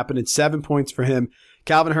not even happening. 7 points for him.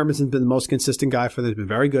 Calvin Hermanson's been the most consistent guy for them. He's been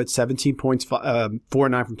very good. 17 points, 4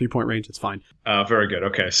 9 from 3-point range. It's fine. Very good.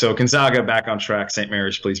 Okay, so Gonzaga back on track. St.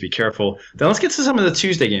 Mary's, please be careful. Then let's get to some of the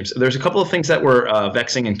Tuesday games. There's a couple of things that were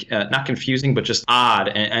vexing and not confusing, but just odd.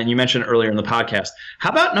 And you mentioned earlier in the podcast. How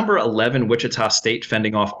about number 11, Wichita State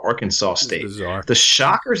fending off Arkansas State? Bizarre. The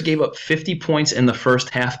Shockers gave up 50 points in the first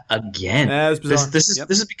half again. That is bizarre. This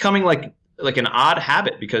is becoming like like an odd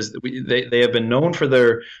habit because they have been known for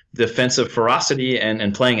their defensive ferocity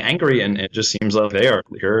and playing angry, and it just seems like they are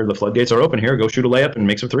here. The floodgates are open here. Go shoot a layup and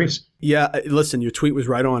make some threes. Yeah, listen, your tweet was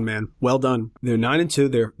right on, man. Well done. They're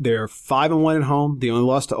 9-2. They're 5-1 at home. They only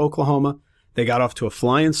lost to Oklahoma. They got off to a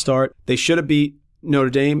flying start. They should have beat Notre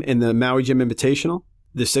Dame in the Maui Jim Invitational,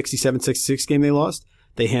 the 67-66 game they lost.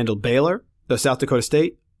 They handled Baylor, South Dakota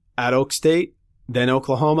State, at Oak State, then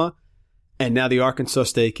Oklahoma, and now the Arkansas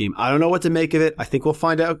State game. I don't know what to make of it. I think we'll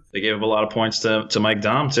find out. They gave up a lot of points to Mike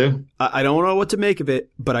Dom, too. I don't know what to make of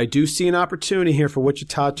it, but I do see an opportunity here for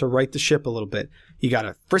Wichita to right the ship a little bit. You got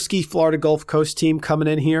a frisky Florida Gulf Coast team coming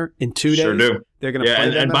in here in 2 days. Sure do. They're going to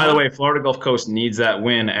play and by the way, Florida Gulf Coast needs that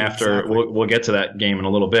win after. Exactly. We'll get to that game in a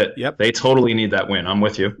little bit. Yep. They totally need that win. I'm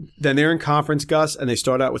with you. Then they're in conference, Gus, and they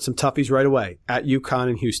start out with some toughies right away at UConn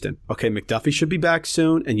and Houston. Okay, McDuffie should be back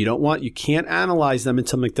soon, and you can't analyze them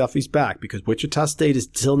until McDuffie's back because Wichita State is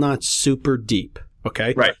still not super deep.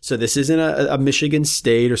 Okay? Right. So this isn't a Michigan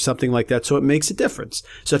State or something like that, so it makes a difference.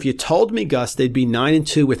 So if you told me, Gus, they'd be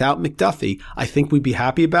 9-2 without McDuffie, I think we'd be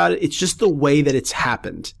happy about it. It's just the way that it's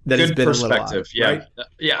happened that has been a little odd. Yeah. Right?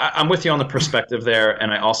 Yeah, I'm with you on the perspective there,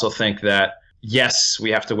 and I also think that, yes,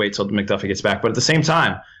 we have to wait till McDuffie gets back, but at the same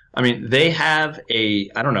time, I mean, they have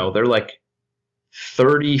they're like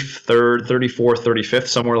 33rd, 34th, 35th,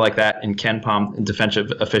 somewhere like that in KenPom in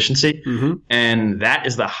defensive efficiency. Mm-hmm. And that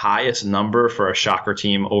is the highest number for a Shocker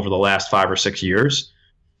team over the last 5 or 6 years.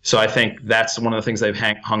 So I think that's one of the things they've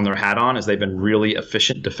hung their hat on is they've been really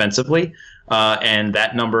efficient defensively. And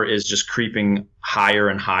that number is just creeping higher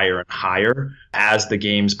and higher and higher as the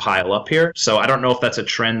games pile up here. So I don't know if that's a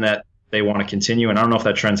trend that they want to continue, and I don't know if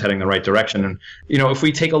that trend's heading the right direction. And, if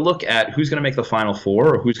we take a look at who's going to make the Final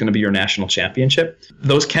Four or who's going to be your national championship,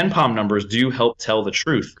 those KenPom numbers do help tell the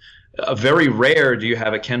truth. Very rare do you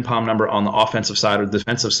have a KenPom number on the offensive side or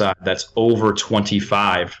defensive side that's over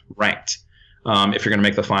 25 ranked if you're going to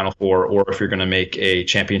make the Final Four or if you're going to make a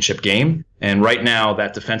championship game. And right now,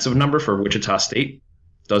 that defensive number for Wichita State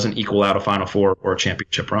doesn't equal out a Final Four or a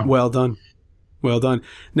championship run. Well done. Well done.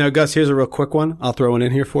 Now, Gus, here's a real quick one. I'll throw one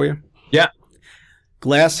in here for you. Yeah.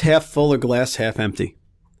 Glass half full or glass half empty?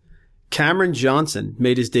 Cameron Johnson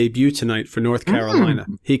made his debut tonight for North Carolina.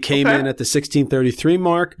 He came in at the 16:33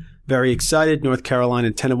 mark, very excited. North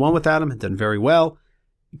Carolina 10-1 without him, had done very well.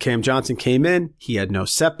 Cam Johnson came in. He had no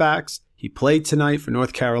setbacks. He played tonight for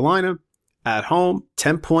North Carolina at home,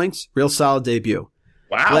 10 points, real solid debut.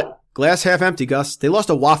 Wow. Glass half empty, Gus. They lost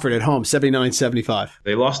to Wofford at home, 79-75.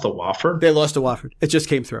 They lost to Wofford? They lost to Wofford. It just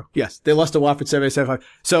came through. Yes, they lost to Wofford 79-75.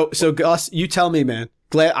 So Gus, you tell me, man.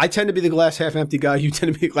 I tend to be the glass half empty guy. You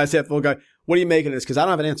tend to be the glass half full guy. What are you making of this? Because I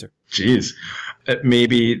don't have an answer. Jeez.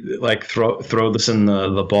 Maybe like throw this in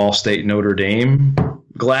the Ball State Notre Dame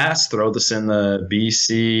glass. Throw this in the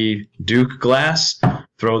BC Duke glass.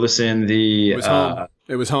 Throw this in the...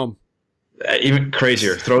 It was home. Even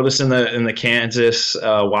crazier. Throw this in the Kansas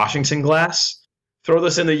Washington glass. Throw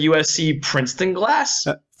this in the USC Princeton glass.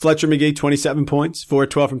 Fletcher McGee, 27 points,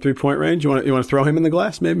 4-12 from 3-point range. You want to throw him in the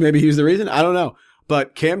glass? Maybe he's the reason. I don't know.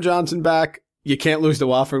 But Cam Johnson back. You can't lose to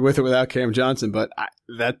Wofford with or without Cam Johnson. But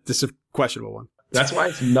this is a questionable one. That's why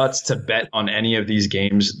it's nuts to bet on any of these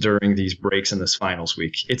games during these breaks in this finals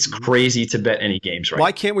week. It's crazy to bet any games right now.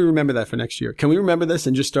 Why can't we remember that for next year? Can we remember this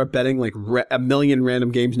and just start betting like a million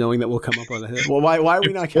random games knowing that we'll come up on the hit? Well, why are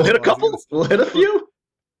we not? We'll hit a couple. We'll hit a few.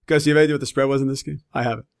 Gus, you have any idea what the spread was in this game? I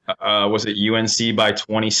have it. Was it UNC by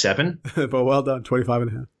 27? But well done,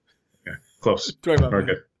 25.5. Okay, close. 25.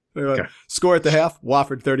 Okay. Okay. Score at the half,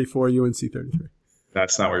 Wofford 34, UNC 33.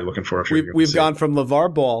 That's not what you're looking for. We've gone from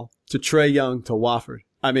LaVar Ball to Trae Young to Wofford.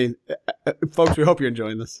 I mean, folks, we hope you're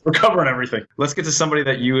enjoying this. We're covering everything. Let's get to somebody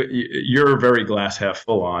that you're very glass half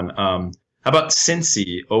full on. How about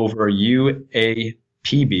Cincy over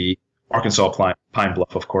UAPB, Arkansas Pine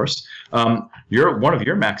Bluff, of course. You're one of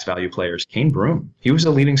your max value players, Kane Broom. He was the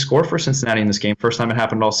leading scorer for Cincinnati in this game. First time it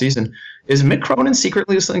happened all season. Is Mick Cronin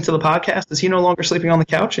secretly listening to the podcast? Is he no longer sleeping on the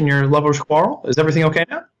couch in your lover's quarrel? Is everything okay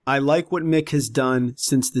now? I like what Mick has done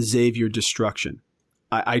since the Xavier destruction.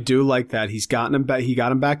 I do like that. He's gotten him back. He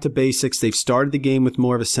got him back to basics. They've started the game with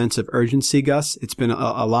more of a sense of urgency, Gus. It's been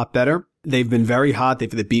a lot better. They've been very hot. They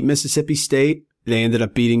beat Mississippi State. They ended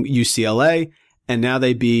up beating UCLA. And now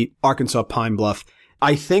they beat Arkansas Pine Bluff.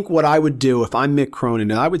 I think what I would do if I'm Mick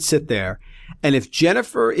Cronin, and I would sit there, and if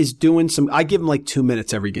Jennifer is doing I give him like 2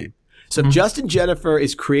 minutes every game. So if Justin Jennifer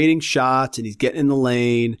is creating shots and he's getting in the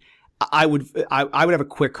lane, I would have a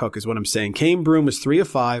quick hook is what I'm saying. Kane Broom was 3 of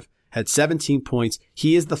 5, had 17 points.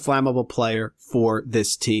 He is the flammable player for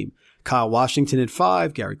this team. Kyle Washington had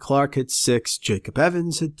 5, Gary Clark had 6, Jacob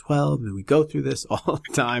Evans had 12, and we go through this all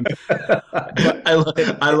the time. I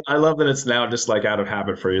love that it's now just like out of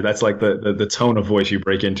habit for you. That's like the tone of voice you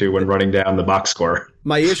break into when running down the box score.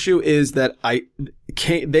 My issue is that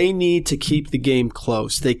they need to keep the game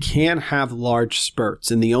close. They can't have large spurts.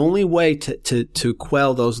 And the only way to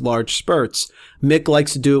quell those large spurts, Mick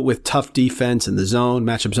likes to do it with tough defense in the zone,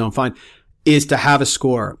 matchup zone, fine, is to have a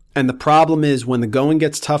score. And the problem is when the going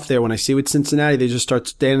gets tough there, when I see with Cincinnati, they just start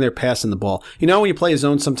standing there passing the ball. You know, when you play a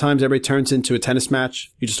zone, sometimes everybody turns into a tennis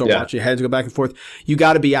match. You just start watching your heads go back and forth. You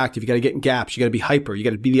got to be active. You got to get in gaps. You got to be hyper. You got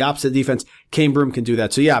to be the opposite of defense. Kane Broom can do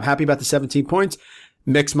that. So yeah, I'm happy about the 17 points.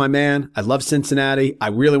 Mick's my man. I love Cincinnati. I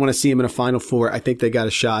really want to see him in a Final Four. I think they got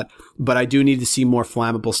a shot, but I do need to see more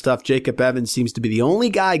flammable stuff. Jacob Evans seems to be the only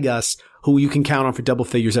guy, Gus, who you can count on for double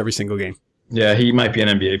figures every single game. Yeah, he might be an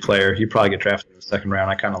NBA player. He'd probably get drafted in the second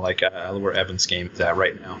round. I kind of like where Evans' game is at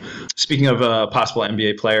right now. Speaking of a possible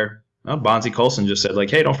NBA player, Bonzi Colson just said, like,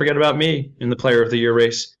 hey, don't forget about me in the Player of the Year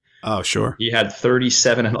race. Oh, sure. He had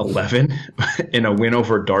 37 and 11 in a win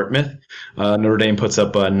over Dartmouth. Notre Dame puts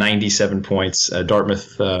up 97 points.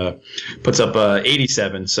 Dartmouth puts up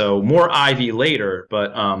 87. So more Ivy later.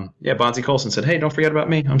 But Bonzi Colson said, "Hey, don't forget about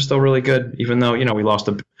me. I'm still really good, even though we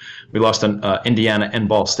lost Indiana and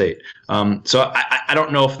Ball State." So I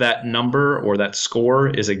don't know if that number or that score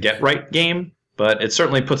is a get right game, but it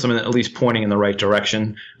certainly puts them at least pointing in the right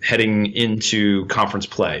direction heading into conference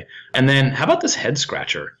play. And then how about this head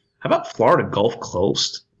scratcher? How about Florida Gulf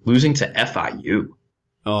Coast losing to FIU?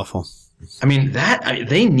 Awful. I mean,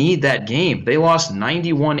 they need that game. They lost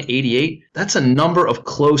 91-88. That's a number of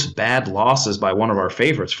close, bad losses by one of our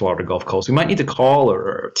favorites, Florida Gulf Coast. We might need to call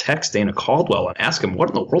or text Dana Caldwell and ask him what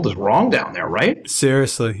in the world is wrong down there, right?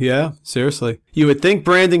 Seriously. Yeah, seriously. You would think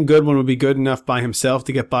Brandon Goodwin would be good enough by himself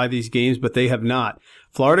to get by these games, but they have not.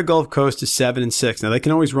 Florida Gulf Coast is 7-6. Now, they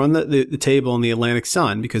can always run the table in the Atlantic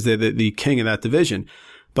Sun because they're the king of that division.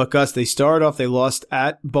 But, Gus, they started off, they lost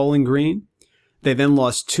at Bowling Green. They then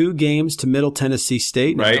lost 2 games to Middle Tennessee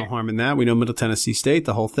State. Right. No harm in that. We know Middle Tennessee State,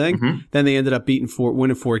 the whole thing. Mm-hmm. Then they ended up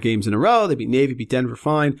winning 4 games in a row. They beat Navy, beat Denver,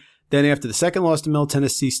 fine. Then after the second loss to Middle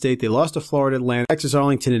Tennessee State, they lost to Florida Atlantic. Texas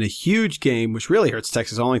Arlington in a huge game, which really hurts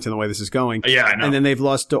Texas Arlington the way this is going. Yeah, I know. And then they've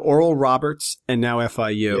lost to Oral Roberts and now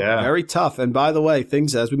FIU. Yeah. Very tough. And by the way,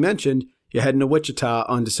 things, as we mentioned, you're heading to Wichita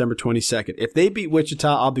on December 22nd. If they beat Wichita,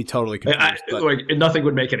 I'll be totally confused. Nothing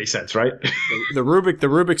would make any sense, right? the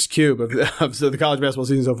Rubik's Cube of the college basketball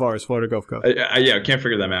season so far is Florida Gulf Coast. I can't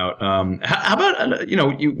figure them out. How about,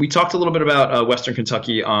 we talked a little bit about Western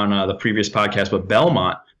Kentucky on the previous podcast, but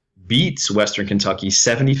Belmont beats Western Kentucky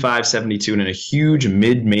 75-72 in a huge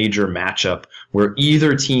mid-major matchup where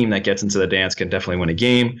either team that gets into the dance can definitely win a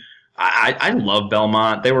game. I love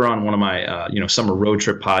Belmont. They were on one of my summer road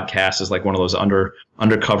trip podcasts as like one of those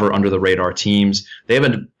undercover, under the radar teams. They have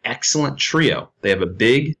an excellent trio. They have a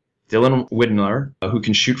big Dylan Widner who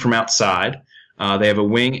can shoot from outside. They have a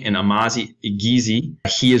wing in Amazi Igizi.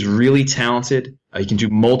 He is really talented. He can do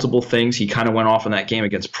multiple things. He kind of went off in that game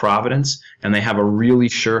against Providence. And they have a really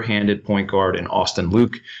sure-handed point guard in Austin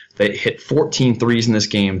Luke. They hit 14 threes in this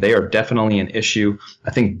game. They are definitely an issue. I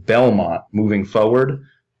think Belmont moving forward,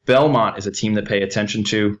 Belmont is a team to pay attention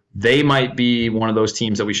to. They might be one of those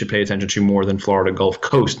teams that we should pay attention to more than Florida Gulf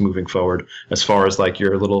Coast moving forward, as far as like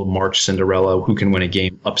your little March Cinderella, who can win a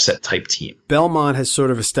game, upset type team. Belmont has sort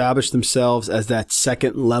of established themselves as that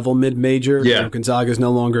second level mid-major. Yeah. Gonzaga is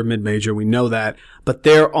no longer a mid-major. We know that. But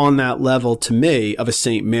they're on that level, to me, of a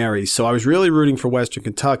St. Mary's. So I was really rooting for Western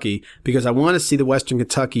Kentucky because I want to see the Western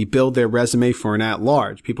Kentucky build their resume for an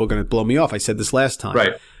at-large. People are going to blow me off. I said this last time.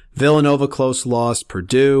 Right. Villanova close loss,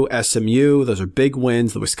 Purdue, SMU, those are big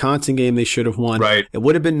wins. The Wisconsin game they should have won. Right. It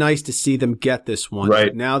would have been nice to see them get this one.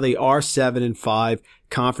 Right. Now they are 7-5,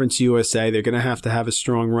 Conference USA. They're going to have a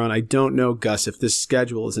strong run. I don't know, Gus, if this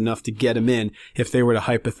schedule is enough to get them in if they were to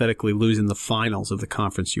hypothetically lose in the finals of the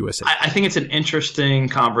Conference USA. I think it's an interesting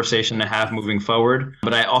conversation to have moving forward,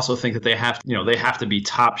 but I also think that they have to be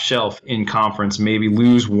top shelf in conference, maybe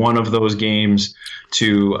lose one of those games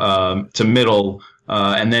to middle,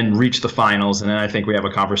 and then reach the finals, and then I think we have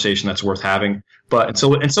a conversation that's worth having. But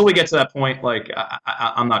until we get to that point, like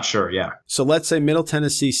I'm not sure. Yeah. So let's say Middle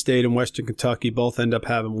Tennessee State and Western Kentucky both end up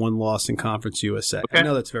having one loss in Conference USA. Okay. I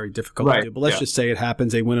know that's very difficult to do, but let's just say it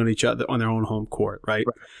happens. They win on each other on their own home court, right?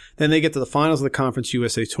 Then they get to the finals of the Conference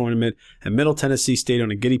USA tournament, and Middle Tennessee State on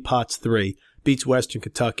a Giddy Potts 3 beats Western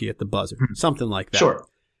Kentucky at the buzzer, something like that. Sure.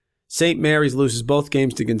 St. Mary's loses both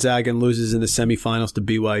games to Gonzaga and loses in the semifinals to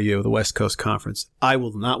BYU, the West Coast Conference. I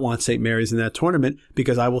will not want St. Mary's in that tournament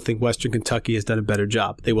because I will think Western Kentucky has done a better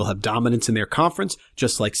job. They will have dominance in their conference,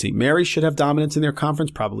 just like St. Mary's should have dominance in their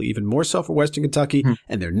conference, probably even more so for Western Kentucky,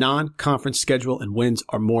 and their non-conference schedule and wins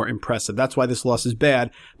are more impressive. That's why this loss is bad,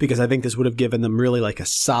 because I think this would have given them really like a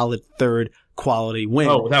solid third quality win.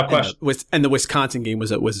 Oh, without question. And the Wisconsin game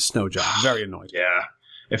was a snow job. Very annoying. Yeah.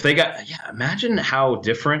 If they got, imagine how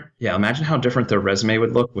different their resume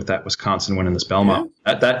would look with that Wisconsin win in this Belmont.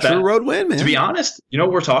 Yeah. That true road win, man. To be honest, you know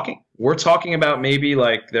what we're talking? We're talking about maybe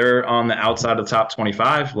like they're on the outside of the top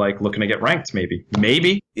 25, like looking to get ranked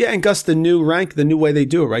maybe. Yeah, and Gus, the new rank, the new way they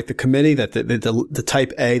do it, right? The committee that the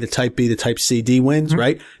type A, the type B, the type C, D wins,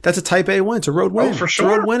 right? That's a type A win. It's a road win. Oh, for sure.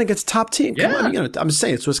 It's a road win against a top team. Yeah. Come on, I'm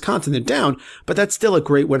saying it's Wisconsin. They're down, but that's still a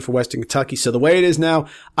great win for Western Kentucky. So the way it is now,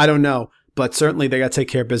 I don't know. But certainly they got to take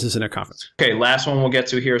care of business in their conference. Okay, last one we'll get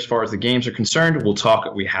to here as far as the games are concerned.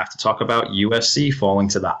 We have to talk about USC falling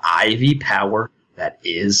to the Ivy power that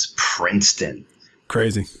is Princeton.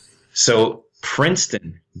 Crazy. So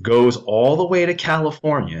Princeton goes all the way to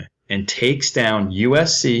California and takes down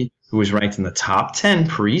USC, who was ranked in the top 10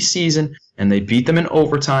 preseason, and they beat them in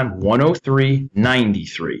overtime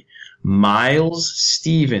 103-93. Miles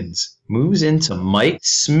Stevens moves into Mike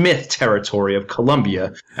Smith territory of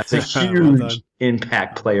Columbia as a huge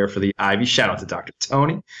impact player for the Ivy. Shout out to Dr.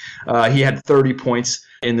 Tony. He had 30 points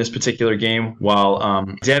in this particular game, while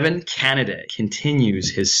Devin Canada continues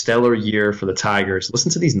his stellar year for the Tigers.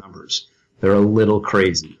 Listen to these numbers. They're a little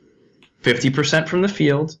crazy. 50% from the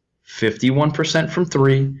field, 51% from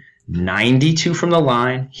three, 92 from the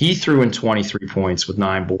line. He threw in 23 points with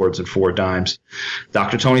 9 boards and 4 dimes.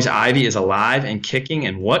 Dr. Tony's Ivy is alive and kicking,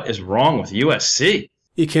 and what is wrong with USC?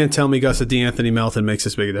 You can't tell me, Gus, that DeAnthony Melton makes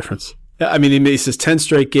this big a difference. I mean, he missed his 10th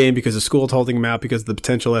straight game because the school's holding him out because of the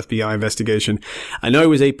potential FBI investigation. I know he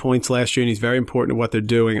was 8 points last year, and he's very important to what they're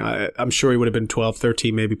doing. I'm sure he would have been 12,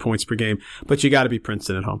 13 maybe points per game, but you got to be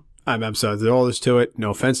Princeton at home. I'm sorry. There's all there's to it.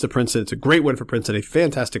 No offense to Princeton. It's a great win for Princeton. A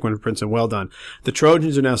fantastic win for Princeton. Well done. The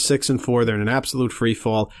Trojans are now 6-4. They're in an absolute free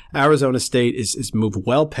fall. Arizona State is moved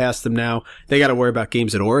well past them now. They got to worry about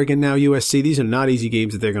games at Oregon now, USC. These are not easy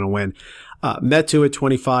games that they're going to win. Metu at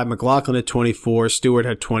 25, McLaughlin at 24, Stewart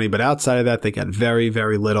had 20, but outside of that, they got very,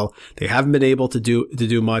 very little. They haven't been able to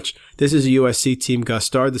do much. This is a USC team, Gus,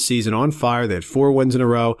 started the season on fire. They had 4 wins in a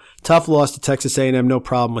row. Tough loss to Texas A&M, no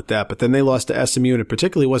problem with that. But then they lost to SMU, and it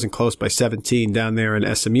particularly wasn't close by 17 down there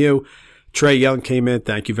in SMU. Trae Young came in,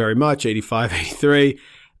 thank you very much, 85-83.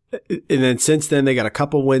 And then since then, they got a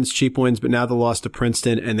couple wins, cheap wins, but now they lost to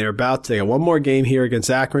Princeton, and they got one more game here against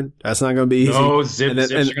Akron. That's not going to be easy. No,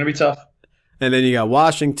 zips are going to be tough. And then you got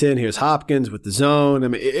Washington. Here's Hopkins with the zone. I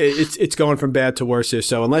mean, it's going from bad to worse here.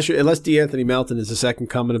 So unless DeAnthony Melton is the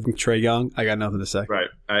second coming of Trae Young, I got nothing to say. Right.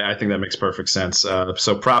 I think that makes perfect sense.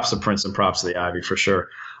 So props to Princeton, props to the Ivy for sure.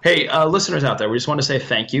 Hey, listeners out there, we just want to say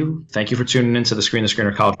thank you. Thank you for tuning into the Screen the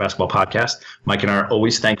Screener College Basketball Podcast. Mike and I are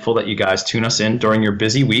always thankful that you guys tune us in during your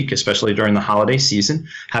busy week, especially during the holiday season.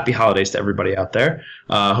 Happy holidays to everybody out there.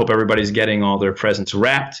 Hope everybody's getting all their presents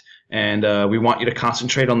wrapped. And we want you to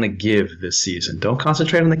concentrate on the give this season. Don't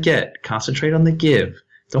concentrate on the get. Concentrate on the give.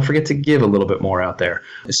 Don't forget to give a little bit more out there.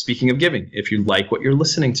 Speaking of giving, if you like what you're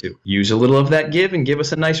listening to, use a little of that give and give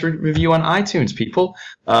us a nice review on iTunes, people.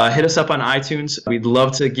 Hit us up on iTunes. We'd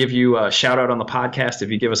love to give you a shout out on the podcast. If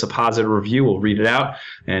you give us a positive review, we'll read it out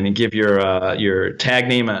and give your tag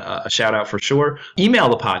name a shout out for sure. Email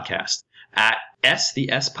the podcast at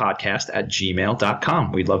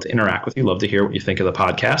sthespodcast@gmail.com. We'd love to interact with you. Love to hear what you think of the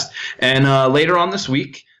podcast. And later on this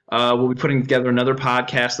week, we'll be putting together another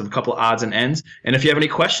podcast of a couple of odds and ends. And if you have any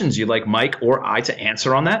questions you'd like Mike or I to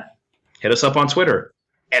answer on that, hit us up on Twitter,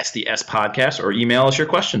 SDS Podcast, or email us your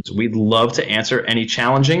questions. We'd love to answer any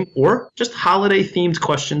challenging or just holiday-themed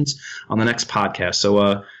questions on the next podcast.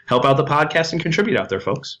 So help out the podcast and contribute out there,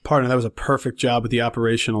 folks. Partner, that was a perfect job with the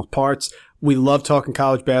operational parts. We love talking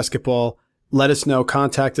college basketball. Let us know.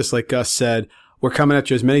 Contact us, like Gus said. We're coming at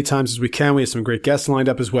you as many times as we can. We have some great guests lined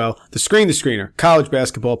up as well. The Screener, College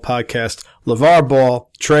Basketball Podcast, LaVar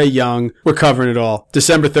Ball, Trae Young. We're covering it all.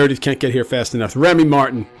 December 30th, can't get here fast enough. Remy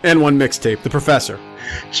Martin, N1 Mixtape, The Professor.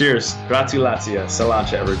 Cheers. Gratulatia.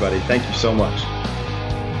 Salancha, everybody. Thank you so much.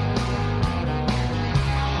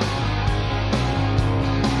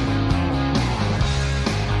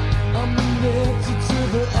 I'm addicted to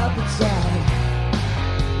the appetite.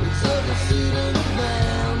 It's like a seed in the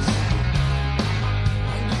vans.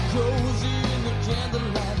 And get cozy in the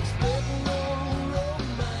candlelight, expecting no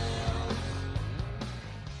romance.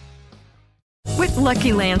 With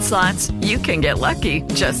Lucky Land Slots, you can get lucky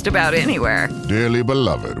just about anywhere. Dearly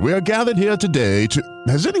beloved, we are gathered here today to...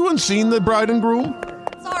 Has anyone seen the bride and groom?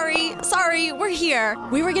 Sorry, we're here.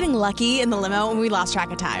 We were getting lucky in the limo and we lost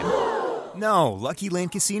track of time. No, Lucky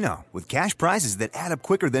Land Casino, with cash prizes that add up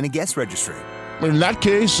quicker than a guest registry. In that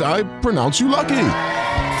case, I pronounce you lucky.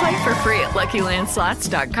 Play for free at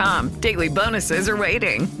LuckyLandSlots.com. Daily bonuses are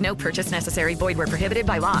waiting. No purchase necessary. Void where prohibited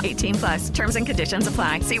by law. 18+. Terms and conditions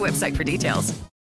apply. See website for details.